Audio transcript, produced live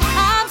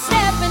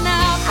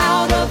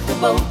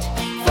boat,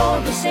 for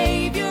the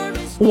Savior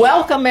is...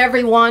 Welcome,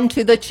 everyone,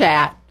 to the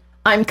chat.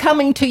 I'm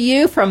coming to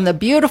you from the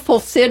beautiful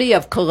city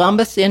of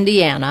Columbus,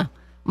 Indiana.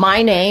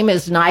 My name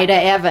is Nita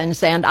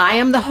Evans, and I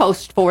am the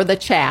host for the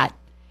chat.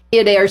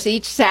 It airs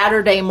each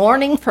Saturday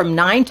morning from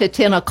 9 to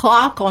 10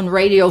 o'clock on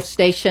radio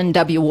station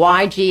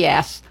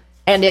WYGS,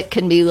 and it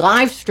can be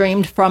live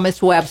streamed from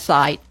its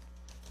website.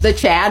 The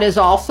chat is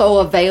also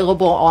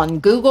available on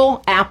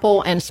Google,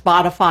 Apple, and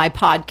Spotify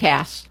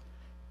podcasts.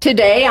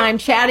 Today, I'm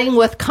chatting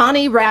with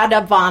Connie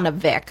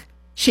Radavanovic.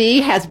 She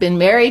has been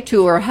married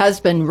to her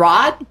husband,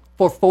 Rod,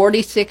 for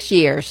 46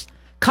 years.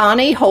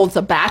 Connie holds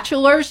a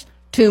bachelor's,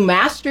 2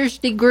 master's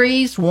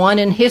degrees, 1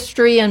 in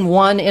history and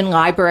 1 in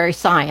library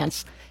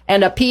science,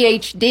 and a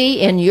PhD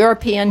in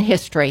European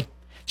history.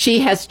 She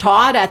has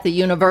taught at the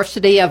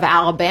University of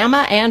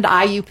Alabama and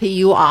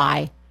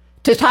IUPUI.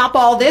 To top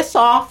all this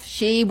off,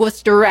 she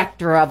was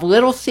director of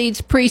Little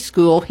Seeds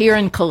Preschool here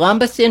in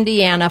Columbus,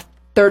 Indiana,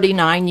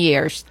 39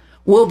 years.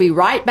 We'll be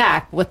right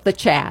back with the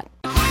chat.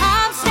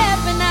 I'm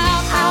stepping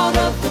out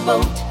of the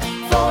boat,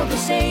 for the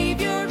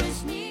Savior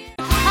is near.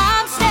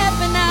 I'm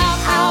stepping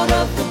out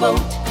of the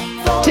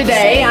boat.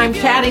 Today, I'm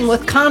chatting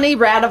with Connie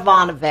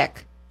Radavanovic.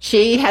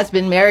 She has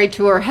been married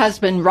to her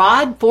husband,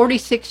 Rod,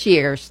 46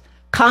 years.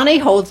 Connie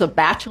holds a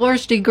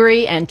bachelor's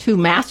degree and 2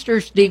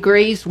 master's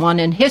degrees, 1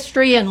 in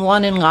history and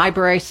 1 in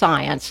library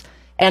science,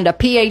 and a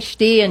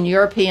PhD in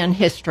European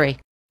history.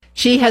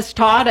 She has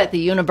taught at the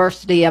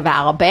University of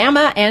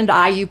Alabama and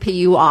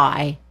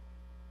IUPUI.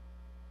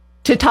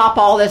 To top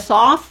all this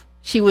off,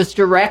 she was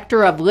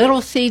director of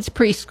Little Seeds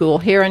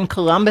Preschool here in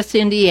Columbus,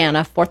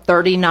 Indiana for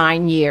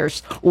 39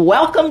 years.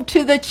 Welcome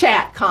to the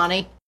chat,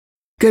 Connie.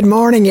 Good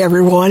morning,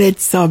 everyone.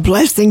 It's a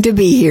blessing to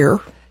be here.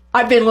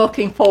 I've been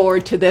looking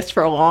forward to this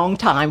for a long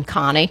time,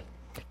 Connie.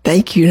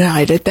 Thank you,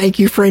 Nita. Thank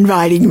you for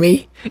inviting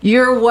me.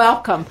 You're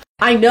welcome.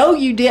 I know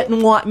you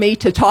didn't want me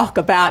to talk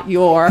about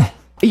your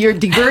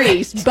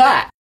degrees,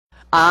 but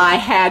I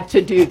had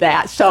to do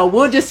that. So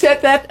we'll just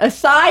set that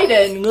aside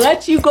and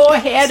let you go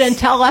ahead and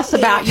tell us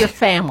about your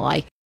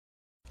family.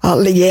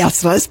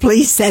 Yes, let's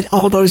please set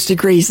all those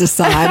degrees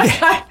aside.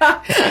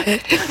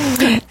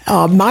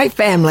 My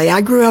family,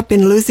 I grew up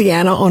in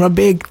Louisiana on a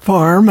big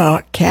farm,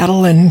 a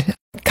cattle and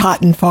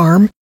cotton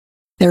farm.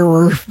 There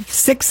were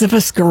 6 of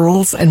us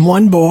girls and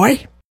 1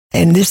 boy,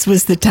 and this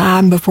was the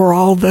time before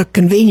all the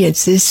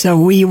conveniences, so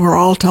we were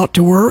all taught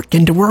to work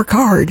and to work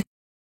hard.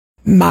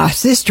 My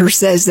sister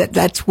says that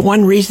that's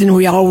one reason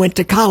we all went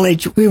to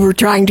college. We were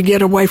trying to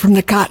get away from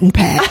the cotton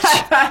patch.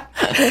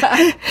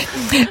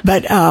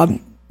 But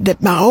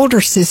that my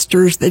older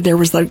sisters, there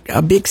was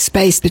a big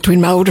space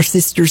between my older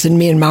sisters and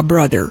me and my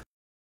brother.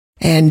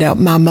 And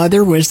my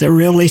mother was a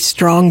really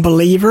strong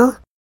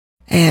believer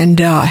and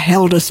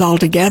held us all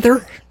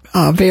together,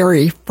 a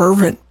very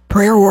fervent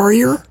prayer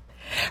warrior.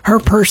 Her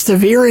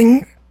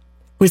persevering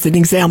was an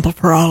example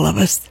for all of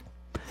us.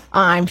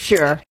 I'm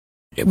sure.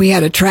 We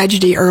had a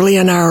tragedy early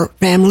in our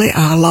family.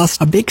 I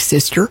lost a big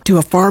sister to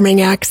a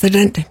farming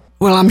accident.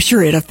 Well, I'm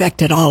sure it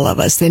affected all of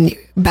us. And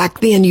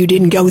back then, you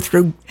didn't go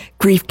through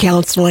grief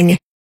counseling.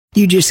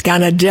 You just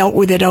kind of dealt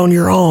with it on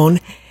your own.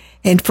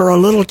 And for a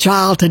little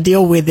child to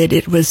deal with it,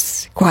 it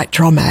was quite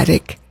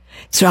traumatic.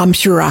 So I'm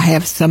sure I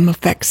have some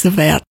effects of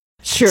that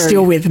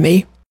still with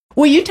me.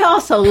 Will you tell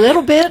us a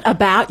little bit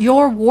about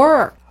your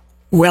work?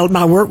 Well,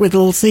 my work with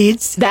Little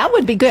Seeds? That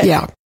would be good.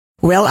 Yeah.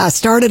 Well, I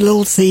started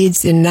Little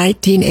Seeds in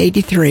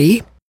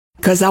 1983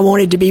 because I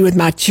wanted to be with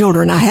my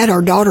children. I had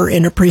our daughter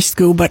in a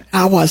preschool, but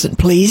I wasn't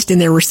pleased,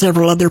 and there were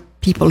several other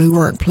people who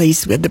weren't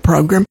pleased with the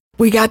program.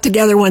 We got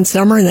together one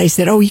summer, and they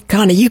said, "Oh,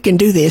 Connie, you can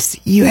do this.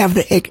 You have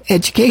the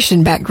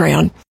education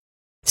background."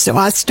 So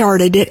I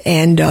started it,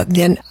 and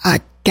then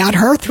I got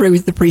her through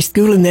the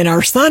preschool, and then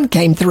our son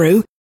came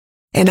through,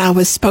 and I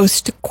was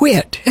supposed to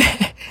quit.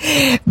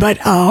 But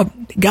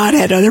God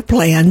had other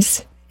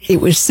plans. It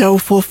was so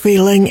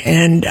fulfilling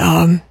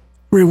and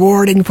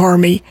rewarding for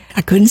me.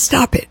 I couldn't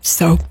stop it,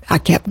 so I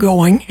kept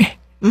going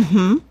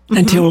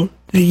until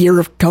the year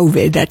of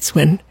COVID. That's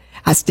when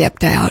I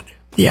stepped out.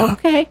 Yeah.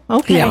 Okay.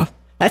 Yeah.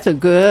 That's a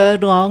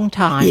good long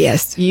time.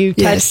 Yes. You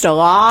touched a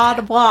lot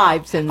of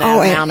lives in that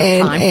amount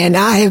of time. And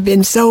I have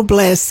been so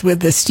blessed with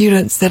the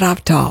students that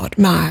I've taught.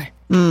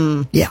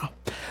 Yeah.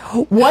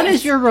 What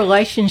is your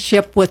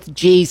relationship with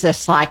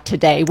Jesus like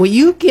today? Will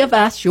you give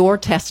us your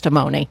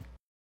testimony?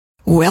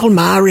 Well,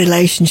 my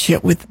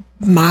relationship with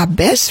my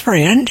best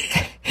friend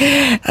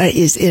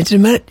is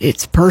intimate.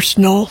 It's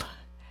personal.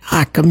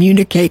 I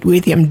communicate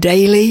with him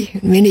daily,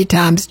 many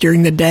times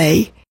during the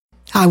day.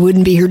 I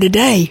wouldn't be here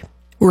today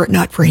were it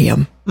not for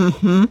him.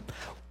 Mm-hmm.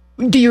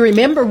 Do you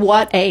remember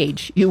what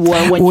age you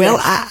were when Well,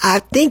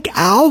 I think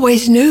I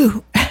always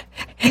knew.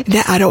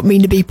 I don't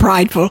mean to be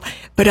prideful,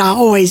 but I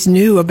always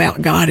knew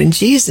about God and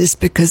Jesus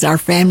because our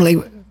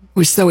family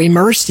was so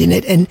immersed in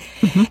it, and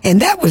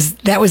that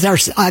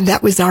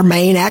was our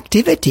main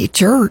activity,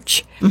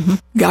 church.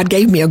 God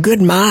gave me a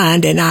good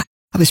mind, and I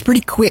was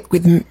pretty quick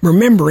with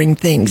remembering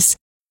things.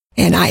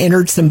 And I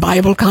entered some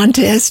Bible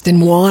contests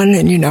and won,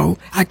 and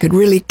I could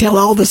really tell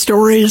all the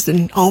stories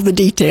and all the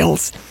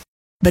details.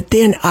 But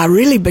then I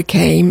really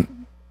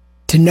became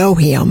to know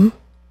him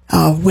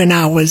when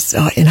I was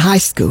in high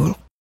school.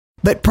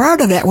 But prior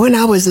to that, when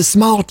I was a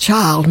small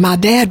child, my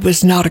dad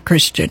was not a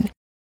Christian,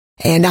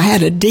 and I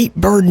had a deep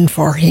burden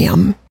for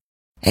him,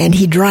 and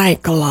he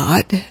drank a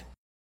lot.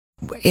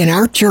 In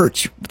our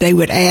church, they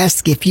would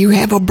ask, if you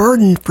have a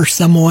burden for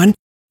someone,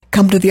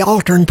 come to the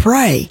altar and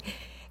pray.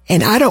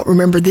 And I don't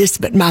remember this,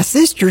 but my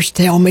sisters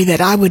tell me that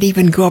I would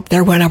even go up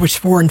there when I was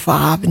 4 and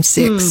 5 and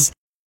 6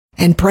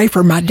 and pray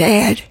for my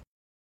dad.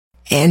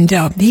 And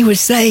he was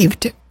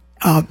saved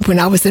when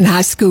I was in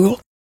high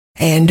school,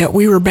 and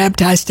we were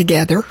baptized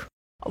together.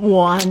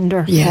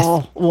 Wonderful.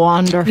 Yes.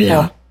 Wonderful.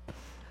 Yeah.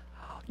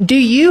 Do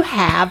you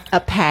have a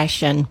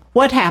passion?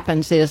 What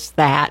happens is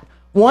that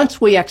once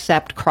we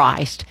accept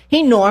Christ,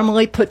 he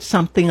normally puts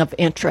something of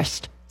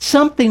interest,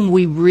 something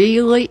we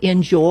really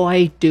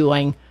enjoy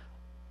doing.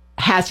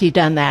 Has he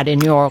done that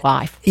in your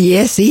life?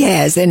 Yes, he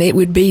has. And it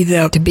would be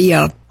to be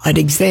an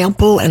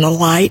example and a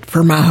light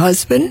for my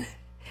husband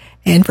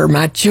and for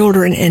my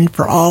children and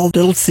for all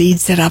little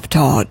seeds that I've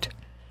taught.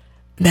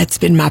 That's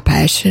been my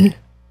passion.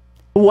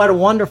 What a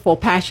wonderful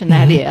passion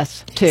that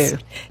is, too.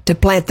 To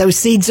plant those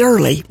seeds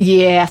early.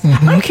 Yes.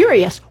 I'm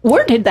curious,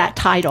 where did that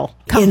title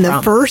come In from?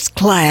 the first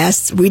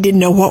class, we didn't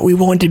know what we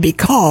wanted to be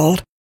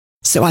called,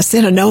 so I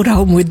sent a note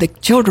home with the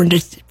children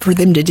for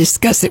them to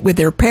discuss it with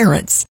their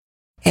parents.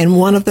 And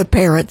one of the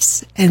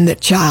parents and the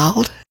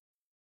child,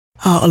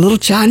 a little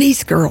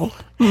Chinese girl,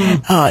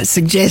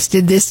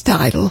 suggested this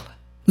title,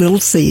 Little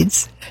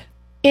Seeds.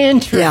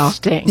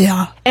 Interesting.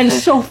 Yeah. And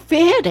so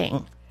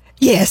fitting.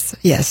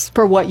 Yes.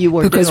 For what you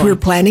were because doing. we're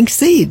planting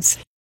seeds.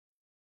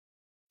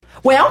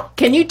 Well,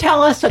 can you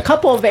tell us a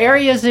couple of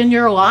areas in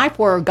your life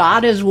where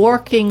God is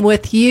working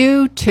with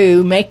you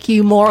to make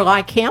you more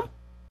like him?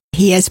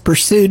 He has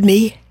pursued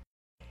me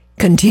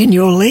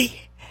continually.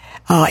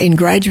 In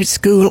graduate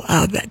school,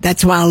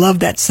 that's why I love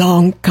that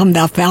song, Come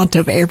Thou Fount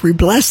of Every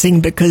Blessing,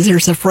 because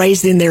there's a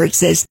phrase in there that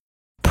says,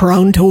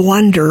 prone to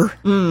wonder.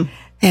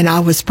 And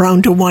I was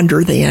prone to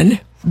wonder then.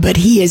 But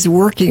he is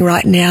working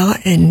right now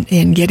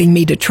in getting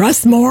me to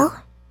trust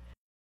more,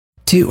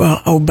 to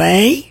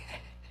obey,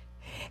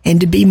 and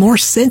to be more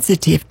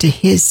sensitive to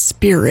his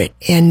spirit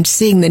and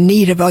seeing the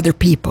need of other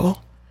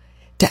people,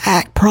 to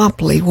act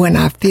promptly when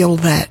I feel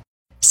that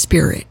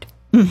spirit.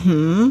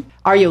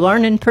 Are you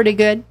learning pretty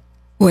good?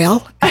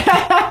 Well,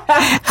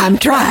 I'm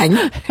trying.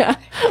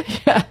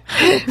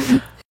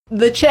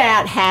 The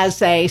chat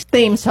has a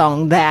theme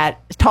song that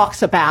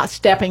talks about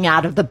stepping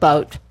out of the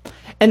boat.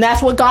 And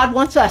that's what God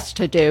wants us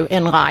to do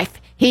in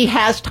life. He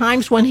has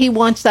times when he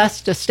wants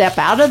us to step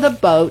out of the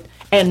boat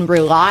and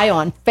rely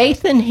on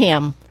faith in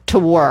him to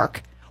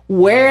work.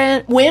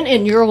 When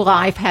in your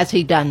life has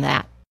he done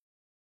that?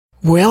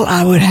 Well,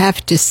 I would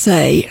have to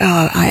say,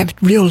 I have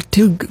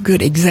two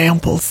good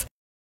examples.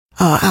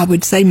 I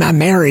would say my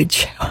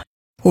marriage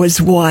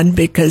was one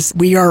because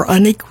we are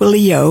unequally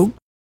yoked.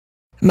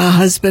 My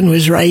husband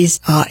was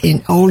raised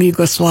in old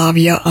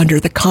Yugoslavia under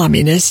the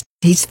communists.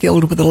 He's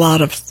filled with a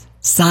lot of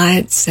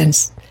science and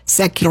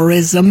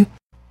secularism.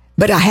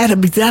 But I had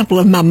an example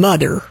of my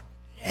mother.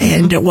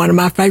 And one of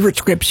my favorite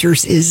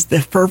scriptures is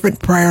the fervent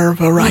prayer of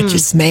a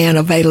righteous man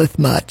availeth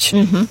much.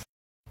 And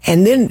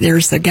then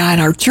there's a guy in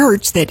our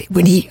church that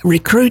when he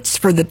recruits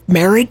for the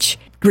marriage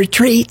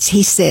retreats,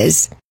 he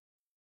says,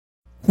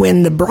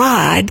 when the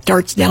bride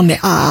starts down the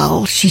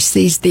aisle, she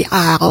sees the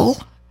aisle,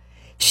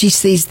 she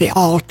sees the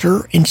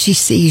altar, and she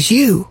sees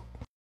you.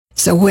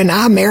 So when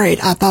I married,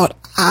 I thought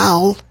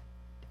aisle,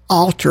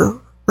 altar,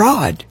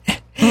 rod.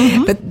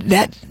 But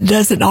that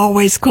doesn't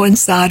always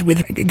coincide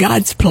with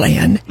God's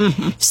plan.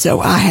 So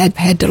I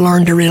had to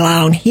learn to rely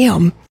on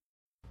him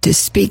to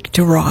speak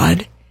to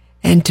Rod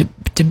and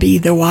to be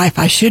the wife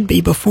I should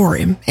be before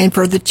him, and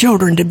for the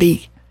children to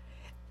be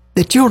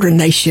the children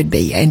they should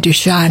be, and to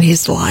shine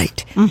his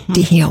light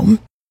to him.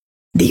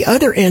 The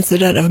other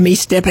incident of me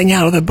stepping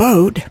out of the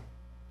boat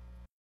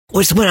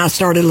was when I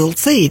started Little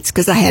Seeds,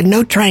 because I had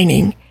no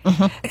training.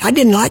 I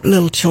didn't like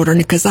little children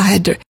because I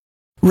had to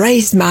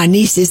raise my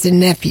nieces and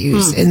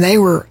nephews, and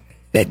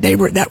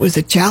that was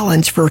a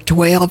challenge for a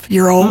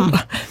 12-year-old.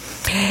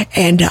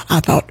 And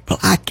I thought, well,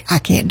 I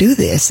can't do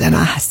this. And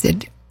I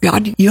said,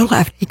 God, you'll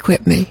have to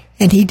equip me.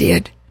 And he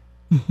did.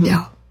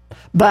 Yeah.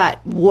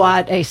 But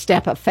what a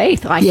step of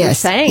faith, like you're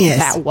saying,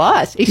 that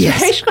was,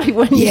 especially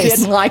when you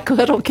didn't like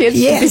little kids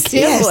to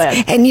begin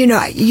with. And you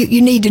know,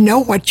 you need to know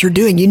what you're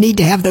doing. You need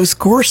to have those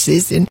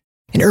courses in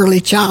early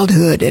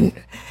childhood and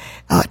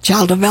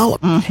child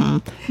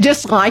development.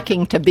 Just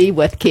liking to be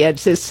with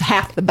kids is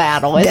half the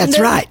battle, isn't That's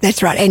it? right.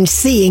 That's right. And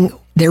seeing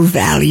their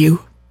value.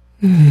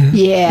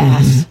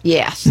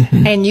 Yes.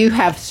 And you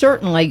have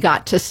certainly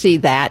got to see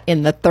that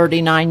in the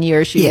 39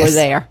 years you were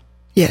there.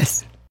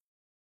 Yes.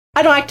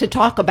 I'd like to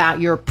talk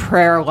about your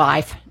prayer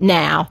life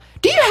now.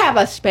 Do you have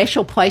a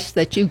special place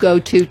that you go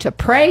to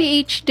pray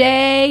each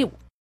day?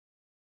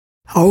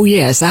 Oh,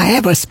 yes. I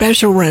have a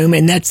special room,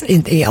 and that's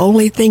the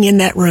only thing in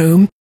that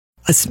room.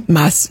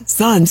 My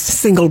son's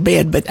single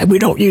bed, but we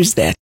don't use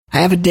that. I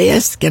have a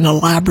desk and a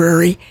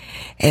library,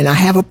 and I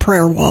have a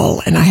prayer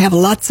wall, and I have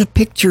lots of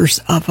pictures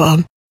of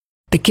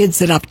the kids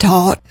that I've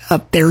taught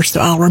up there,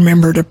 so I'll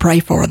remember to pray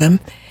for them.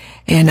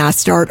 And I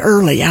start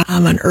early.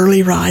 I'm an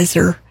early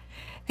riser,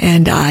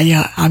 and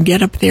I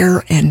get up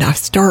there and I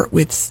start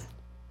with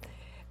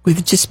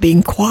just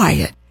being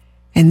quiet,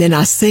 and then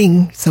I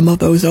sing some of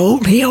those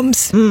old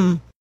hymns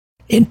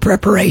in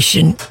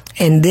preparation,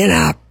 and then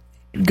I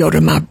go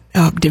to my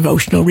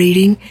devotional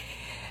reading.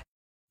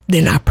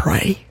 Then I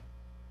pray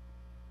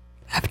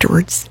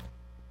afterwards.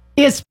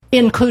 Is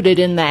included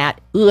in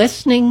that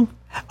listening?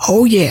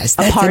 Oh, yes.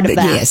 That's a part of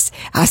that. Yes.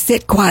 I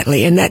sit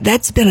quietly, and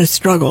that's been a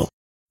struggle,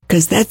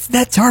 because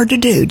that's hard to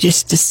do,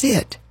 just to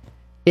sit.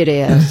 It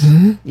is.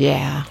 Mm-hmm.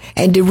 Yeah.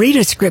 And to read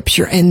a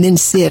scripture and then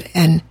sit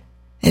and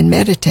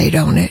meditate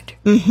on it.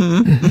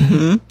 Mm-hmm.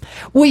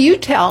 Mm-hmm. Will you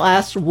tell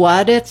us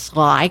what it's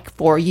like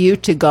for you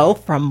to go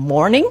from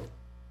morning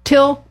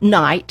till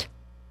night?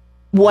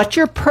 What's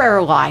your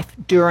prayer life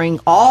during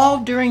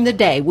the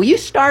day? Will you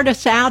start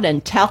us out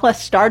and tell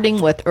us, starting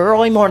with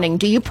early morning,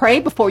 do you pray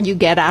before you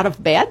get out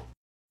of bed?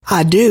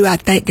 I do. I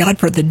thank God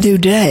for the new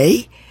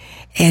day,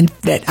 and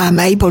that I'm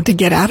able to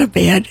get out of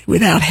bed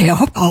without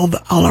help, all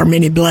our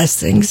many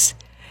blessings.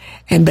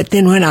 But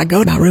then when I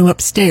go to my room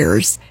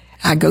upstairs,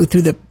 I go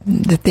through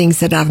the things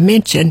that I've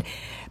mentioned.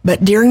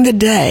 But during the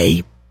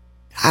day,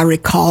 I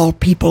recall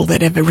people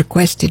that have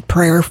requested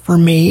prayer for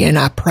me, and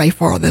I pray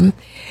for them.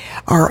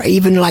 Or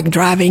even like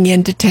driving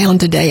into town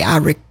today,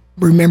 I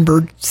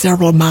remembered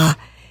several of my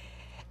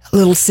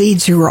little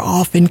seeds who were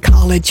off in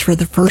college for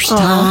the first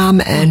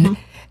time, and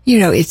you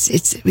know,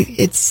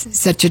 it's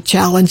such a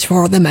challenge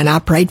for them, and I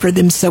prayed for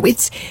them. So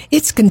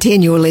it's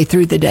continually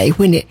through the day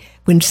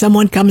when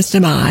someone comes to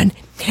mind,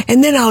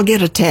 and then I'll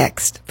get a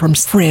text from a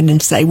friend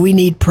and say, we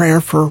need prayer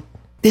for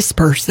this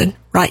person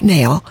right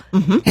now,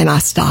 and I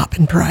stop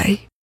and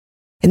pray.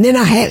 And then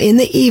in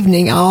the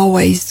evening, I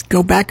always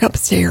go back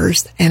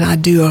upstairs and I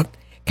do a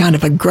kind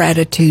of a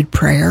gratitude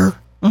prayer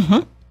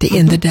to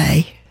end the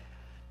day.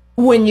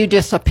 When you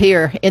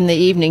disappear in the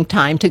evening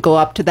time to go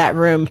up to that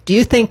room, do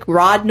you think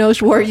Rod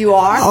knows where you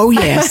are? Oh,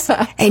 yes.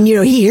 And, you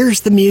know, he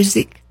hears the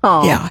music.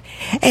 Oh. Yeah.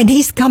 And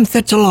he's come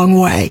such a long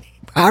way.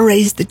 I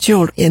raised the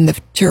children in the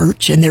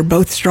church, and they're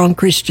both strong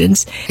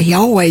Christians. He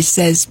always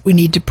says we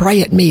need to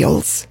pray at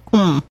meals.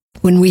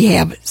 When we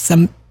have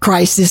some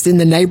crisis in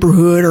the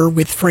neighborhood or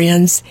with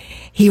friends,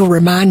 he'll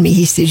remind me,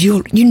 he says,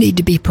 you need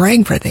to be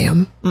praying for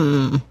them.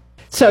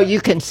 So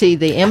you can see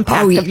the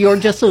impact of your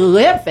just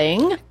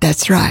living.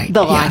 That's right.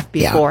 The life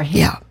before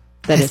him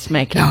that it's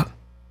making. Yeah.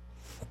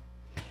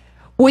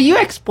 Will you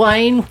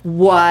explain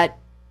what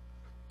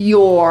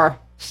your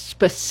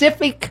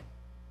specific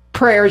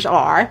prayers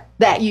are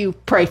that you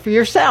pray for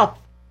yourself?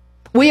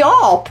 We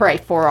all pray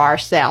for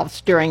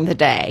ourselves during the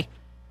day.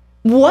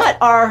 What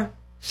are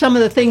some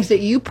of the things that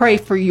you pray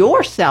for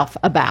yourself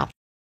about?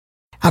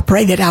 I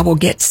pray that I will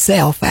get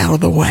self out of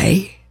the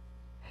way,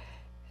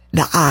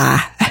 the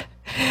I,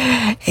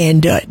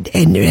 and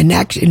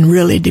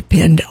really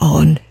depend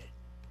on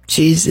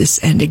Jesus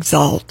and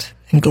exalt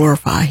and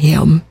glorify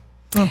Him.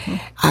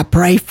 I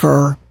pray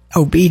for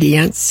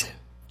obedience,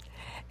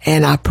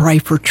 and I pray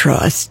for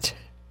trust.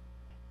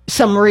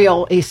 Some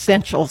real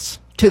essentials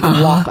to the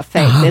walk of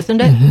faith, isn't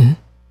it?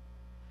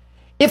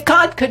 If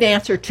God could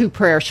answer two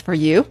prayers for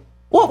you,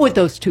 what would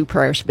those two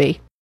prayers be?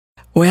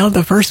 Well,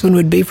 the first one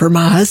would be for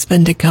my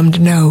husband to come to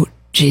know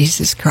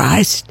Jesus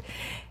Christ,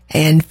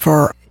 and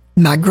for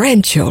my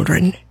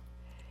grandchildren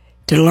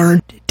to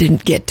learn to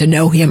get to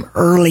know Him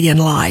early in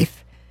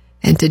life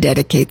and to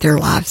dedicate their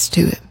lives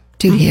to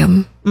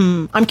Him.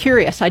 I'm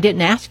curious. I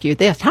didn't ask you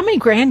this. How many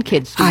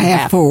grandkids do you have?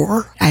 I have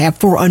 4. I have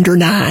 4 under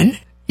 9.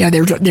 Yeah,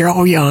 they're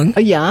all young.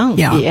 Young,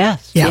 yeah.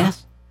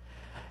 Yes.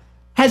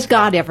 Has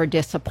God ever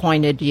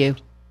disappointed you?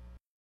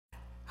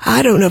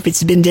 I don't know if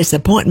it's been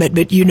disappointment,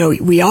 but, you know,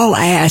 we all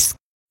ask,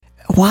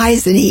 why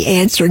isn't He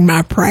answering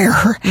my prayer?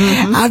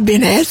 I've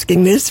been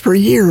asking this for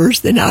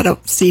years, and I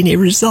don't see any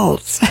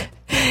results.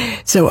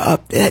 So,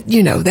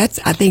 you know,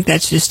 I think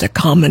that's just a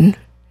common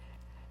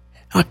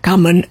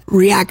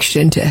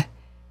reaction to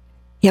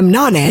Him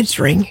not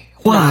answering.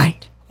 Why?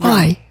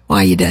 Right.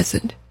 Why He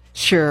doesn't?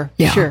 Sure.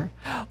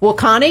 Well,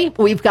 Connie,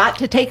 we've got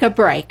to take a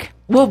break.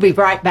 We'll be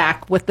right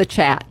back with the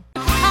chat.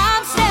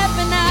 I'm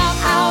stepping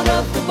out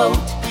of the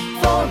boat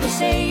for the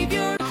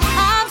Savior.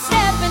 I'm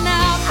stepping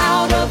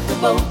out of the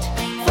boat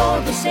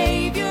for the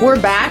Savior.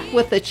 We're back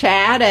with the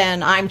chat,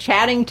 and I'm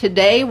chatting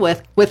today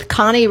with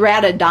Connie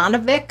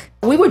Radavanovic.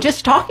 We were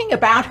just talking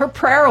about her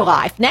prayer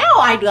life. Now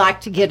I'd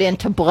like to get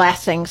into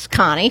blessings,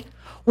 Connie.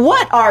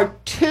 What are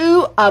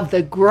 2 of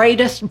the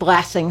greatest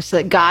blessings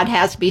that God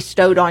has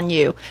bestowed on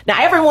you?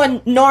 Now,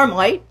 everyone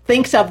normally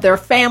thinks of their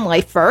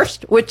family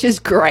first, which is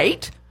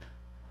great.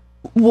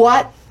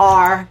 What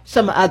are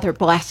some other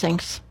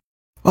blessings?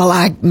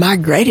 Well, my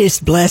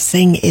greatest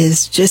blessing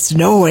is just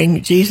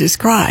knowing Jesus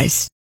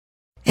Christ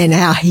and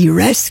how He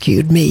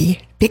rescued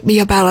me, picked me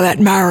up out of that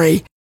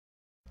miry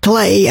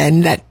clay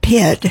and that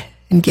pit,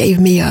 and gave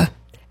me a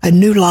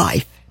new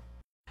life,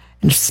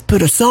 and just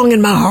put a song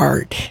in my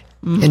heart.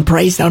 and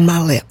praise on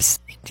my lips.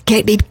 It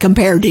can't be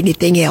compared to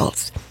anything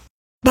else.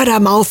 But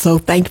I'm also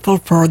thankful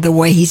for the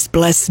way he's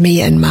blessed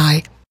me in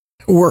my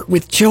work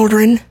with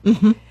children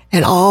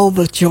and all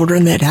the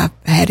children that I've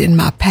had in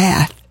my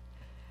path.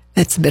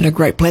 That's been a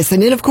great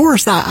blessing. And, of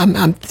course,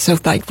 I'm so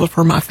thankful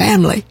for my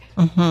family.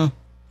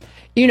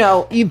 You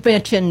know, you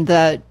mentioned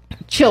the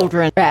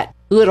children at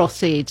Little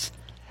Seeds.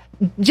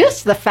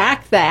 Just the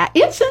fact that,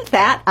 isn't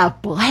that a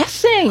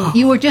blessing?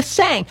 You were just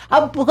saying,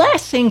 a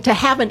blessing to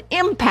have an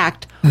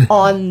impact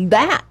on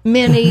that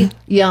many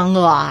young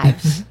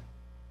lives.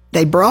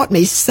 They brought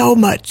me so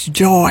much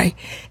joy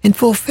and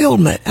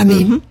fulfillment. I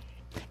mean...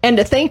 And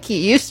to think you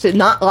used to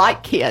not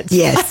like kids.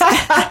 Yes.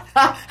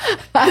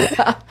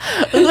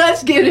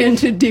 Let's get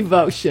into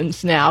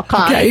devotions now,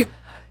 Connie. Okay.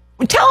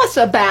 Tell us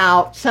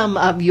about some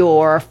of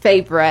your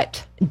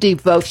favorite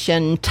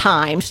devotion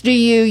times. Do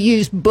you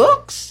use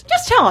books?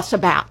 Just tell us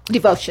about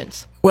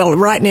devotions. Well,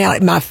 right now,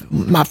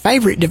 my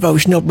favorite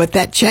devotional, but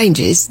that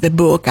changes, the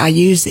book I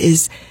use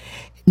is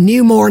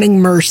New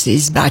Morning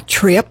Mercies by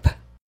Tripp.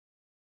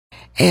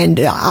 And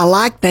I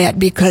like that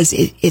because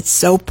it's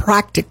so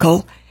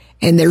practical,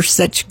 and there's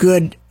such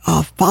good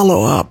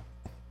follow-up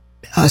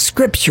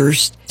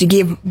scriptures to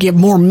give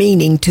more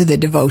meaning to the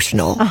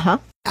devotional.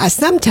 I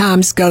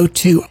sometimes go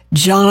to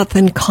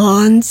Jonathan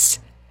Cahn's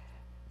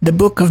The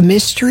Book of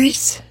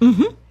Mysteries,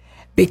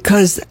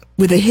 because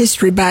with a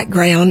history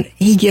background,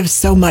 he gives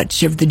so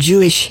much of the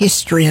Jewish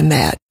history in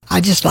that.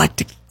 I just like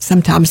to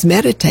sometimes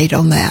meditate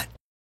on that.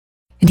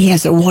 And he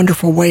has a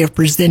wonderful way of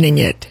presenting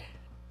it.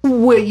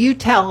 Will you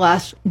tell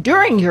us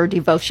during your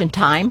devotion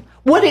time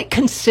what it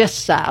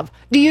consists of?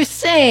 Do you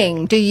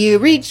sing? Do you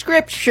read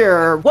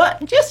scripture?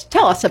 What? Just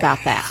tell us about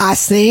that. I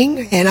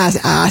sing, and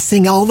I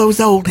sing all those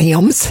old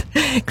hymns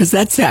because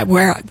that's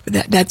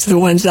that's the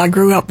ones I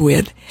grew up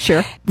with.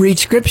 Sure. Read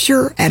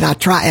scripture, and I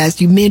try, as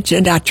you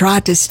mentioned, I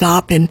try to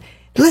stop and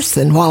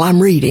listen while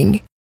I'm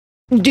reading.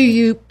 Do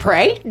you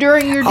pray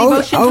during your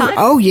devotion time?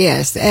 Oh,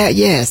 yes,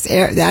 yes.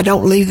 I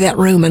don't leave that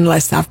room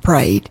unless I've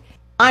prayed.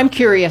 I'm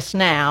curious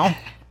now.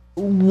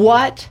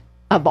 What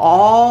of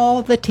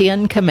all the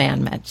 10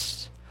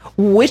 commandments,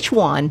 which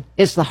one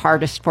is the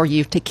hardest for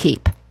you to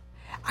keep?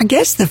 I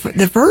guess the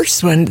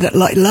first one, that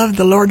love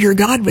the Lord your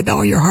God with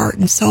all your heart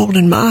and soul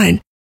and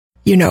mind.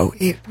 You know,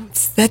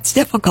 that's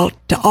difficult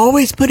to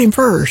always put him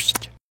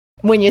first.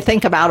 When you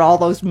think about all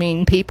those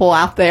mean people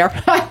out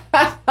there,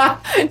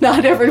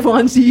 not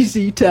everyone's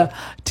easy to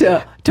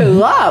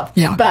love.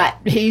 Yeah. But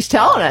he's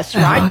telling us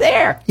right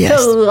there to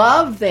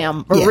love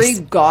them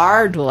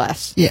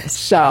regardless. Yes.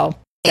 So.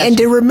 And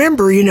to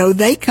remember, you know,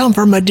 they come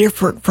from a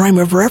different frame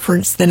of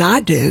reference than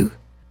I do.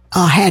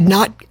 Had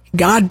not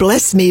God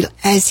blessed me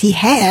as he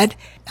had,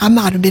 I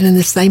might have been in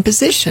the same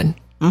position.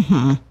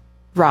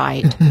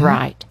 Right,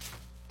 right.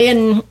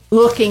 In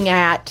looking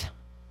at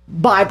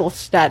Bible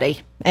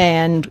study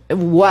and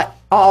what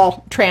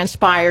all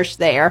transpires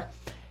there,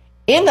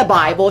 in the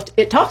Bible,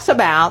 it talks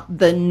about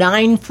the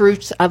 9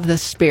 fruits of the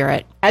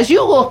Spirit. As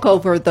you look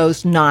over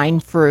those 9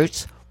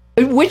 fruits,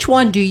 which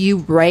one do you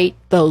rate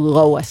the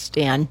lowest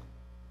in?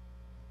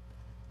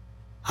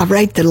 I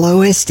rate the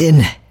lowest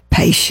in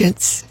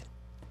patience.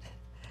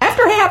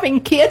 After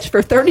having kids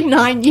for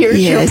 39 years,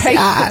 your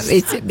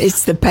patience.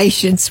 It's the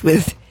patience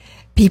with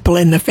people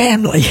in the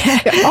family.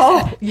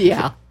 Oh,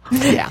 yeah.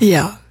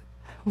 Yeah.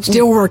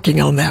 Still working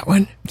on that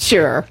one.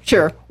 Sure.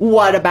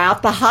 What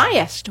about the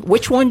highest?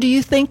 Which one do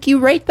you think you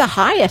rate the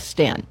highest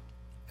in?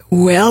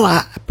 Well,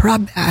 I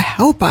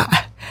hope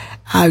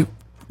I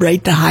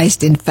rate the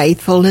highest in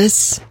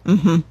faithfulness.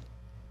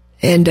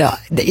 And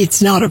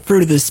it's not a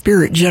fruit of the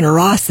Spirit,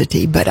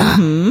 generosity, but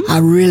I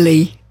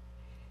really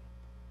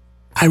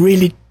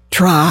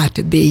try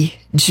to be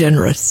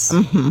generous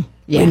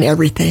in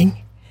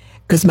everything.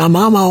 Because my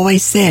mom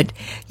always said,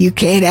 you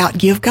can't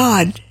outgive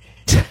God.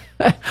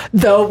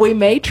 Though we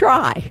may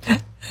try.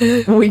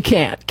 We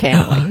can't,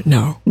 can we?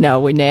 No. No,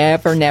 we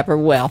never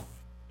will.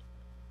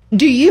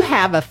 Do you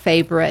have a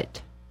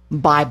favorite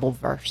Bible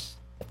verse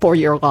for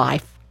your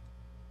life?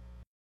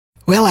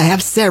 Well, I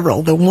have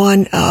several. The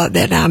one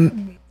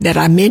that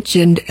I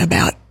mentioned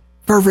about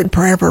fervent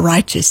prayer of a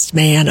righteous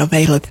man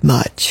availeth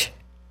much.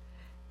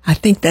 I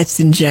think that's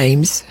in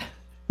James.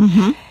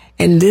 And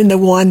then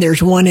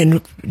there's one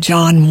in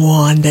John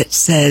 1 that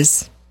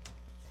says,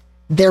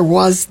 there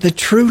was the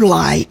true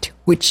light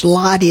which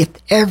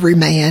lighteth every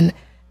man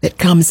that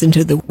comes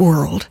into the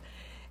world.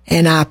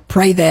 And I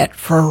pray that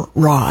for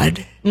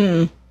Rod,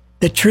 the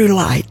true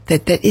light,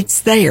 that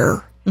it's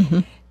there.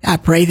 I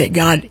pray that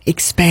God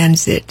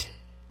expands it.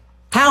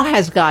 How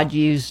has God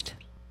used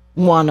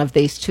one of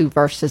these 2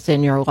 verses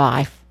in your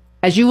life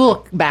as you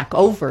look back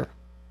over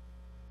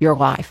your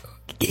life?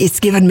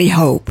 It's given me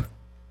hope.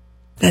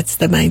 That's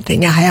the main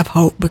thing. I have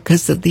hope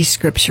because of these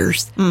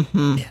scriptures.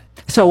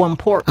 So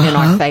important in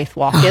our faith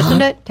walk,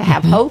 isn't it, to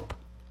have hope?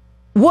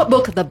 What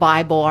book of the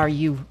Bible are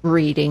you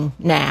reading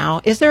now?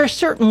 Is there a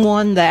certain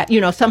one that,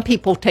 some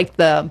people take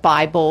the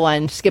Bible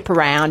and skip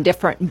around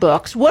different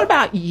books. What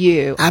about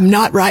you? I'm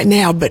not right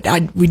now, but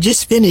we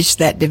just finished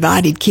that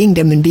Divided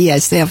Kingdom in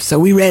BSF, so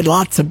we read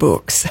lots of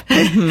books.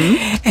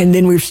 Mm-hmm. And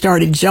then we've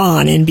started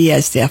John in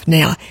BSF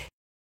now.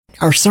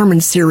 Our sermon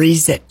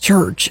series at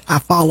church, I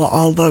follow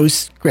all those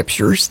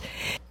scriptures.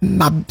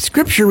 My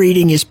scripture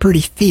reading is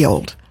pretty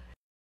filled.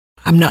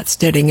 I'm not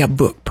studying a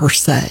book per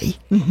se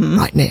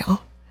right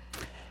now.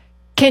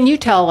 Can you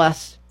tell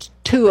us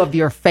two of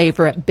your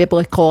favorite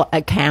biblical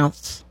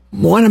accounts?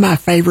 One of my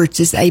favorites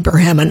is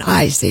Abraham and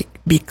Isaac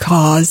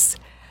because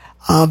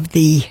of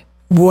the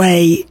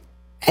way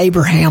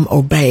Abraham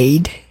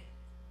obeyed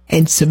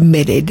and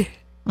submitted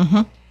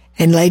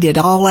and laid it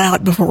all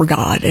out before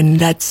God, and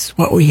that's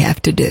what we have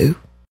to do.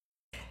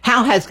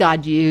 How has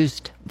God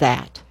used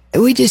that?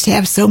 We just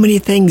have so many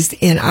things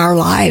in our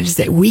lives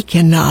that we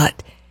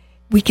cannot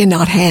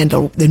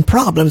handle, and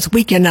problems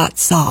we cannot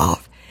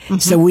solve.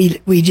 So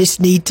we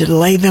just need to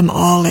lay them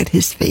all at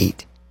his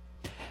feet.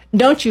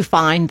 Don't you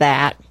find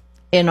that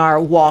in our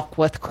walk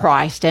with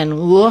Christ and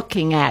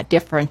looking at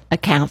different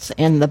accounts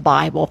in the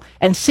Bible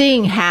and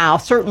seeing how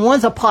certain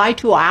ones apply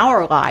to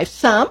our lives?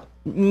 Some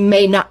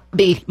may not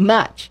be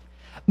much,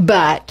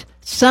 but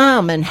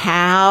some and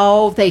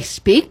how they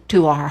speak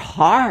to our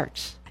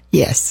hearts.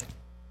 Yes.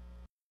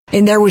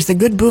 And there was a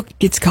good book,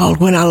 it's called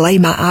When I Lay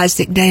My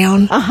Isaac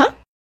Down.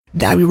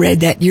 I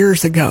read that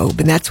years ago,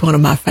 but that's one of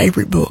my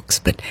favorite books.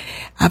 But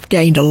I've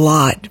gained a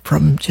lot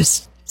from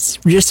just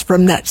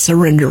from that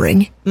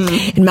surrendering.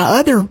 And my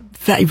other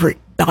favorite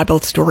Bible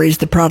story is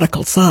the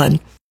prodigal son.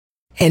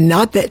 And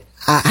not that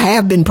I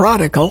have been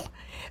prodigal,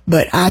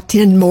 but I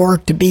tend more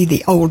to be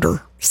the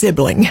older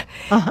sibling.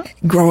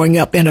 Growing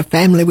up in a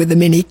family with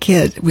many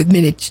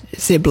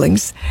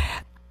siblings,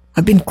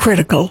 I've been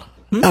critical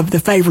of the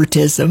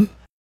favoritism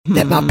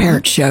that my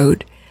parents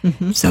showed.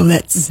 So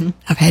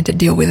I've had to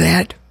deal with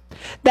that.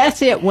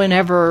 That's it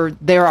whenever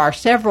there are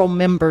several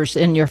members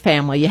in your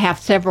family. You have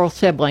several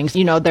siblings.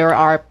 There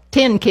are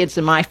 10 kids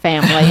in my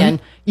family,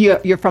 and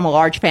you're from a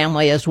large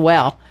family as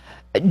well.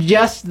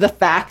 Just the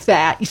fact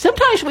that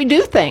sometimes we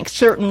do think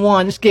certain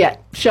ones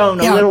get shown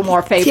a little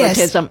more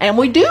favoritism, and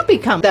we do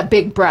become that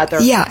big brother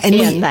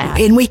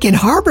and we can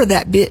harbor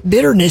that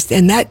bitterness,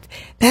 and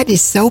that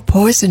is so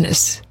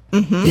poisonous.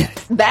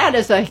 That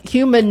is a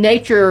human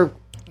nature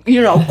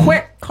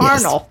quick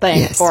carnal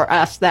thing for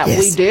us that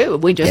we do.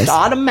 We just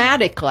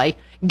automatically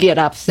get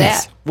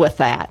upset with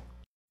that.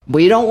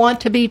 We don't want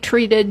to be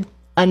treated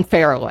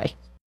unfairly.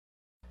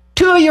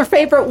 Two of your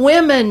favorite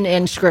women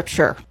in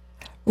Scripture?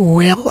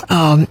 Well,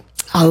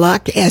 I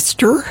like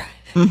Esther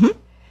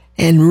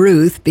and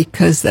Ruth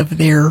because of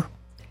the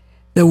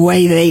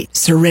way they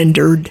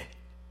surrendered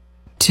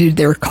to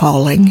their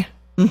calling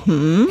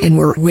and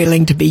were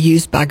willing to be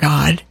used by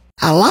God.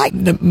 I like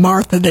the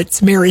Martha,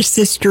 that's Mary's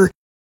sister.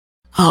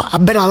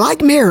 But I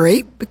like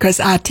Mary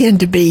because I tend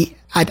to be,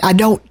 I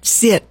don't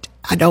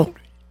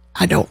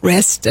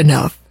rest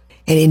enough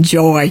and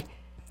enjoy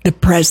the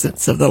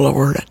presence of the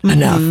Lord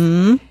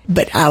enough.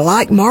 But I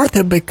like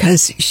Martha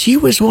because she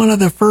was one of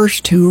the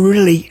first who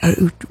really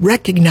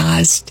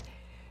recognized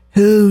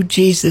who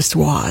Jesus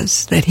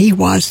was, that he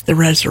was the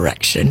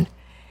resurrection.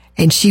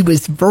 And she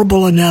was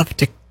verbal enough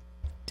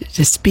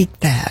to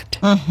speak that,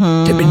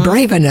 to be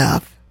brave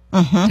enough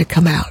to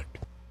come out.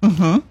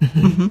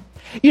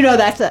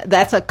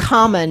 That's a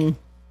common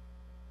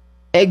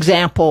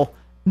example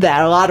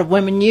that a lot of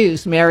women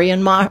use, Mary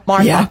and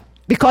Martha,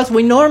 because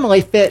we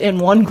normally fit in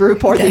one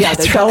group or the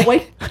other, don't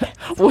we?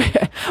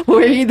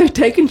 We're either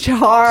taking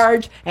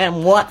charge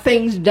and want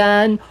things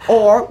done,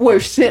 or we're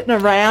sitting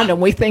around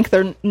and we think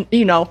they're,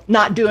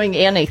 not doing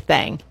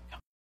anything.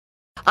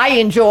 I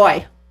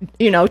enjoy,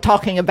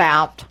 talking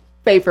about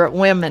favorite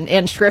women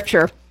in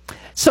Scripture.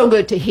 So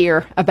good to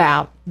hear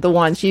about the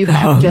ones you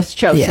have just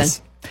chosen.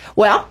 Yes.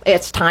 Well,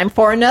 it's time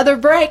for another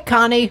break,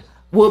 Connie.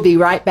 We'll be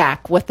right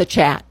back with the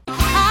chat.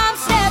 I'm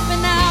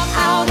stepping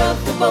out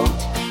of the boat,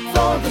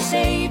 for the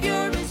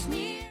Savior is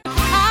near.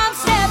 I'm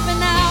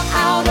stepping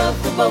out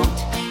of the boat,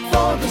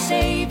 for the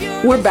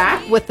Savior. We're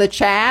back with the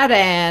chat,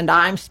 and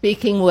I'm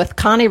speaking with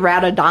Connie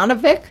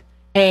Radavanovic,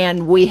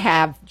 and we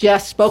have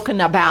just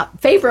spoken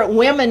about favorite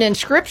women in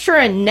Scripture,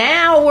 and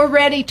now we're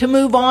ready to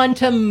move on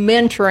to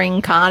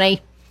mentoring,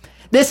 Connie.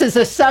 This is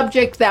a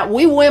subject that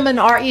we women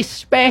are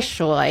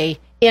especially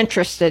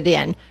interested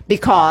in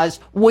because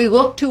we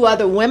look to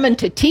other women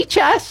to teach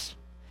us,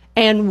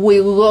 and we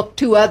look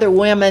to other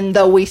women,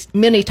 though we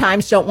many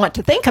times don't want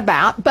to think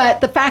about, but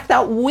the fact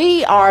that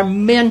we are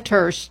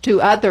mentors to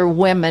other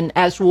women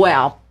as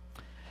well.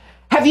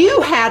 Have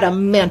you had a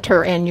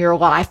mentor in your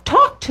life?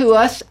 Talk to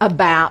us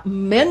about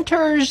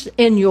mentors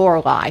in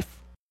your life.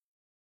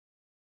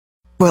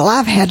 Well,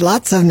 I've had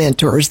lots of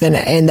mentors,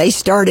 and they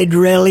started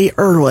really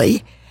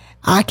early.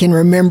 I can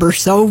remember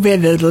so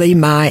vividly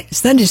my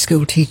Sunday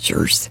school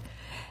teachers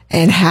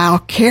and how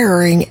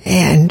caring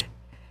and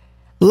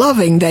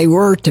loving they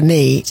were to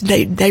me.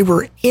 They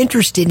were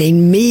interested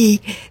in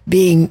me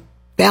being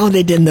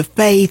founded in the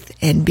faith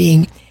and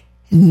being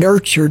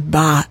nurtured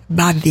by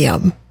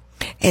them.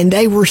 And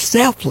they were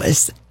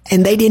selfless,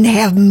 and they didn't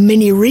have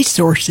many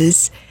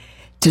resources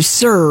to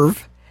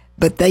serve,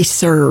 but they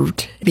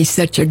served. Be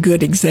such a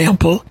good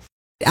example.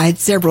 I had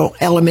several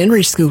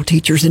elementary school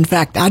teachers. In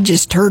fact, I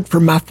just heard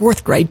from my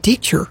 4th grade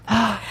teacher.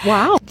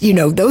 Wow. You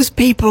know, those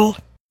people,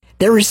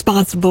 they're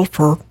responsible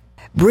for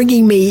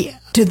bringing me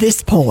to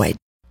this point.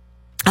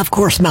 Of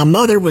course, my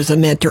mother was a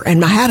mentor,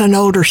 and I had an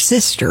older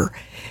sister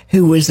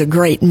who was a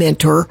great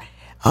mentor.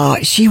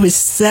 She was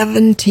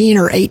 17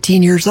 or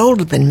 18 years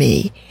older than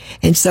me.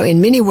 And so in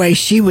many ways,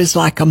 she was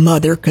like a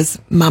mother, because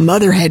my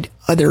mother had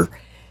other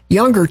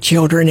younger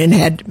children and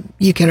had,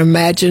 you can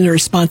imagine, the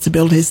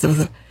responsibilities of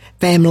the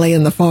family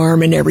and the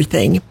farm and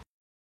everything.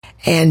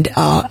 And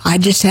I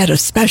just had a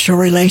special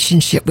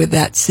relationship with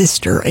that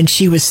sister, and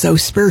she was so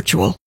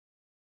spiritual.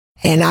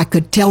 And I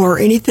could tell her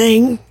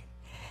anything,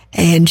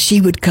 and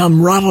she would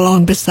come right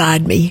along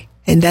beside me.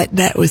 And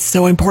that was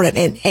so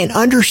important, and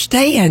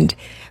understand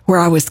where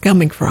I was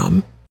coming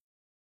from.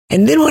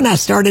 And then when I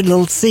started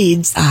Little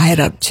Seeds, I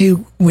had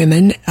 2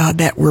 women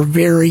that were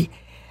very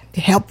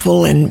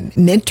helpful and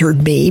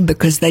mentored me,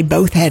 because they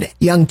both had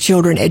young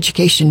children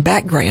education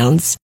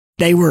backgrounds.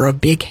 They were a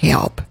big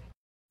help.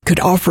 Could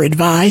offer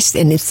advice,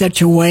 and in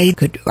such a way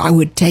I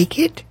would take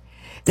it.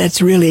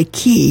 That's really a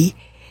key,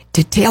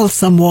 to tell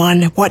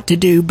someone what to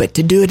do, but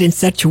to do it in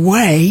such a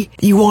way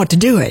you want to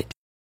do it.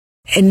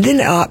 And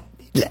then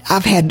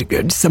I've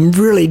had some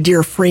really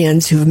dear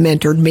friends who've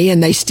mentored me,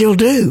 and they still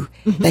do.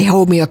 Mm-hmm. They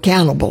hold me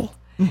accountable.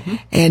 Mm-hmm.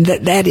 And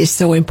that is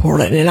so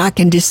important. And I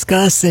can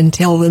discuss and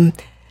tell them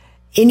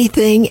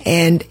anything,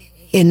 and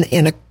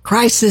in a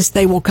crisis,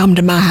 they will come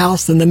to my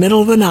house in the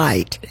middle of the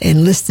night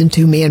and listen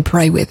to me and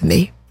pray with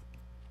me.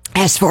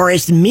 As far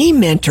as me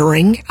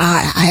mentoring,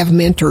 I have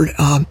mentored,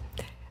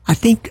 I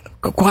think,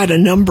 quite a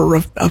number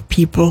of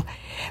people.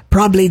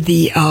 Probably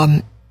the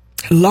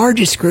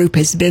largest group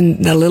has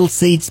been the Little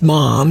Seeds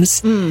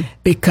moms,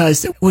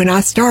 because when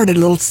I started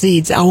Little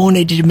Seeds, I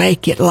wanted to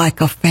make it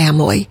like a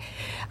family.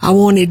 I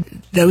wanted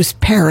those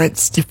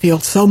parents to feel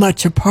so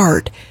much a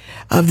part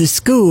of the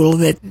school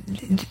that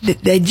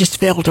they just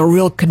felt a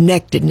real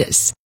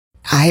connectedness.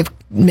 I have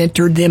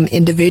mentored them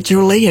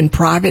individually and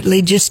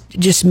privately,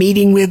 just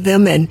meeting with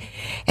them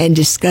and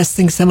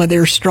discussing some of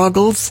their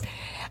struggles.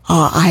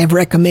 I have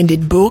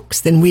recommended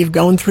books, and we've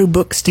gone through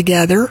books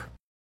together.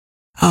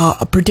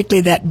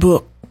 Particularly that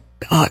book,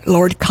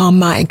 Lord, Calm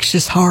My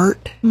Anxious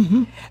Heart,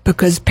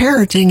 because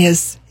parenting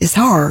is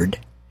hard,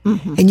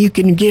 and you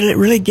can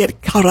really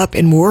get caught up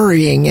in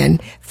worrying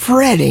and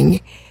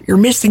fretting. You're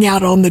missing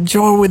out on the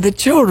joy with the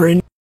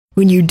children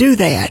when you do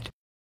that.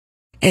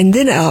 And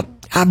then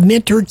I've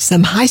mentored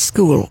some high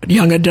school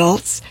young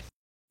adults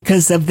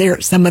because of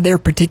some of their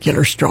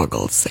particular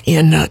struggles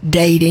in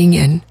dating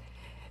and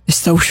the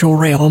social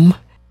realm.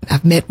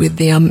 I've met with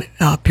them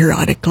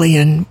periodically,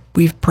 and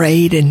we've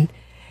prayed and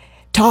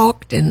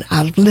talked, and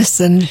I've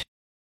listened.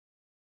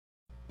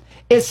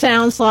 It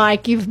sounds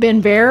like you've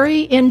been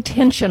very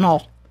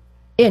intentional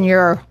in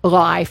your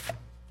life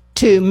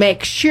to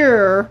make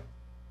sure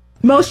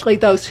mostly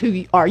those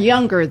who are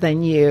younger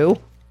than you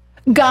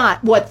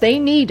got what they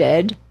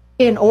needed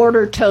in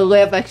order to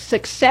live a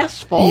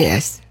successful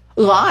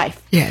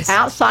life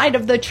outside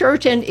of the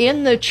church and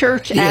in the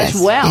church as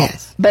well.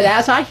 But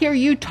as I hear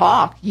you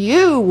talk,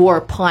 you were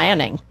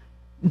planning.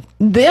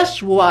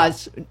 This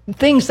was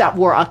things that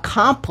were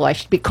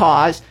accomplished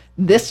because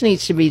this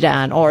needs to be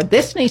done, or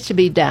this needs to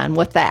be done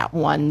with that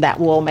one that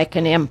will make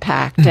an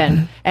impact,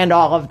 and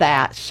all of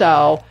that.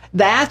 So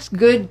that's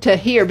good to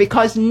hear,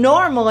 because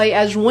normally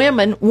as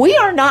women, we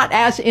are not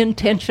as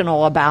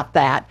intentional about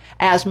that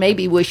as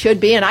maybe we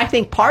should be. And I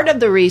think part of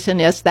the reason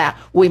is that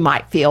we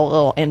might feel a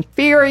little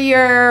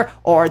inferior,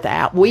 or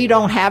that we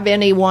don't have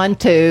anyone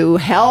to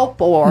help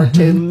or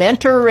to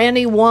mentor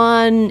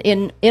anyone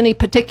in any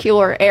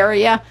particular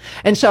area.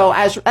 And so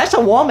that's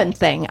a woman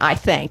thing, I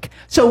think.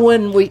 So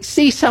when we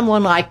see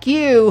someone like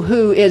you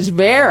who is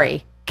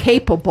very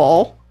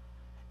capable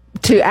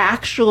to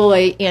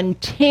actually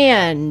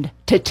intend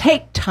to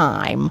take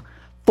time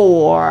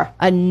for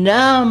a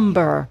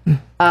number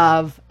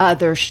of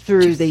others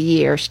through the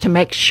years to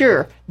make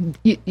sure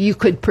you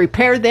could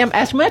prepare them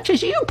as much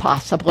as you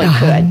possibly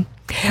could.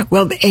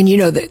 Well, and you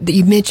know,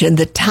 you mentioned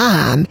the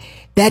time.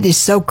 That is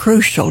so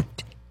crucial,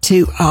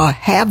 to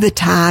have the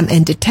time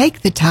and to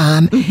take the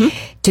time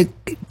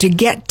to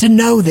get to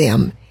know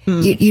them.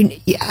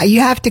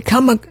 You have to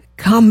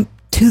come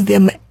to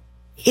them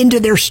into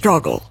their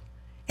struggle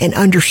and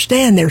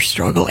understand their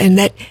struggle, and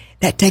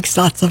that takes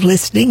lots of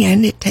listening,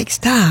 and it takes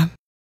time.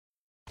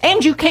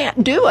 And you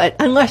can't do it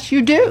unless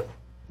you do,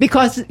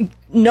 because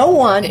no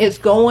one is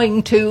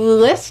going to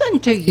listen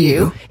to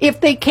you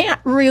if they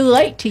can't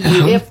relate to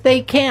you, if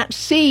they can't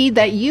see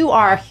that you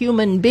are a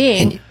human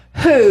being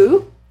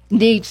who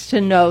needs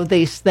to know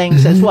these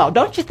things as well.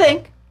 Don't you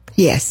think?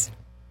 Yes.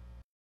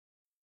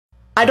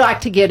 I'd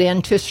like to get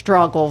into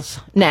struggles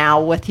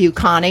now with you,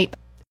 Connie.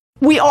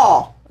 We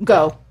all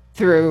go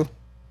through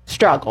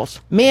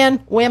struggles.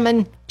 Men,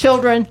 women,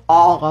 children,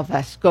 all of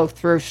us go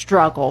through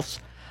struggles.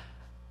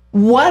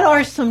 What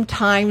are some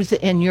times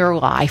in your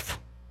life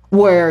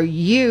where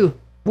you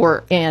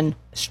were in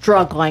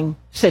struggling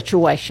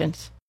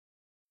situations?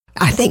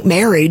 I think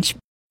marriage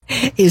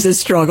is a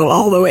struggle,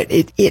 although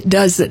it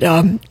doesn't,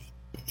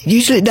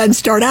 usually it doesn't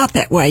start out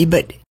that way,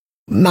 but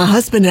my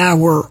husband and I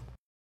were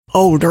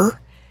older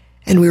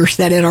and we were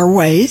set in our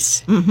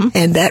ways,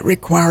 and that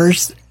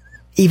requires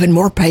even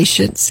more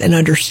patience and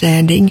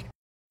understanding.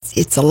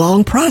 It's a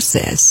long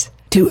process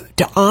to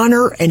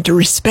honor and to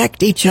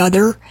respect each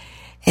other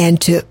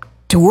and to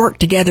work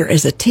together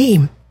as a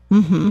team,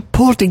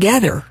 pull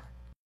together.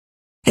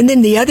 And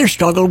then the other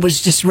struggle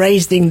was just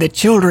raising the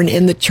children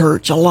in the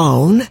church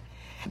alone.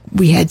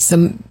 We had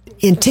some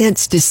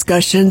intense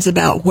discussions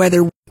about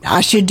whether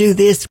I should do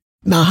this.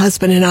 My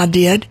husband and I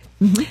did.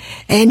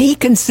 And he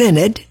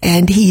consented,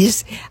 and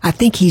I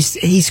think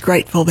he's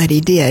grateful that he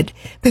did,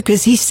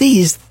 because he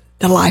sees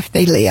the life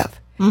they live.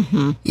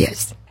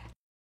 Yes.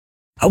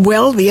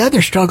 Well, the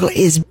other struggle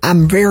is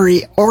I'm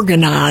very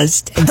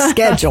organized and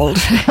scheduled.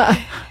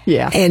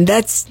 Yeah. And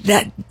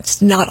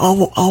that's not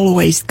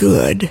always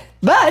good.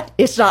 But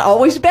it's not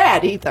always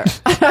bad either.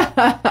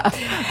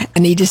 I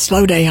need to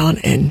slow down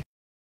and